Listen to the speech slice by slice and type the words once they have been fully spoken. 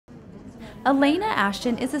Elena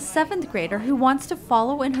Ashton is a 7th grader who wants to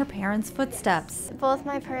follow in her parents' footsteps. Both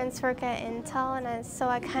my parents work at Intel, and so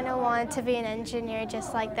I kind of wanted to be an engineer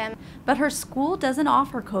just like them. But her school doesn't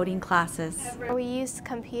offer coding classes. We use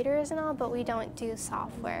computers and all, but we don't do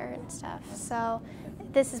software and stuff, so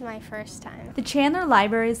this is my first time. The Chandler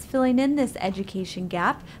Library is filling in this education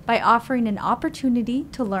gap by offering an opportunity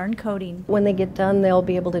to learn coding. When they get done, they'll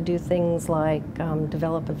be able to do things like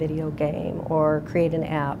develop a video game or create an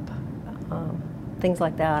app. Things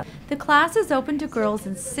like that. The class is open to girls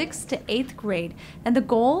in 6th to 8th grade, and the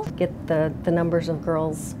goal? Get the numbers of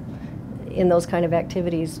girls in those kind of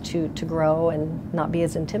activities to grow and not be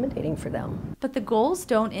as intimidating for them. But the goals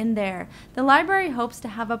don't end there. The library hopes to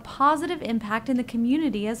have a positive impact in the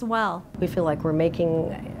community as well. We feel like we're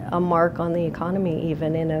making a mark on the economy,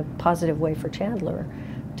 even in a positive way for Chandler,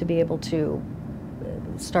 to be able to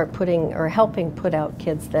start putting or helping put out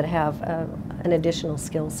kids that have an additional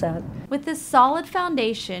skill set. With this solid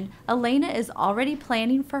foundation, Elena is already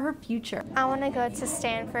planning for her future. I want to go to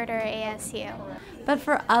Stanford or ASU. But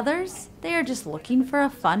for others, they are just looking for a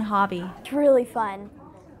fun hobby. It's really fun.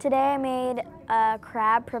 Today I made a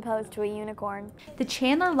crab propose to a unicorn. The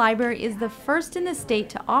Chandler Library is the first in the state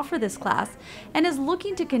to offer this class and is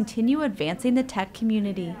looking to continue advancing the tech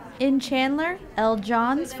community. In Chandler, Elle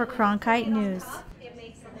Johns for Cronkite News.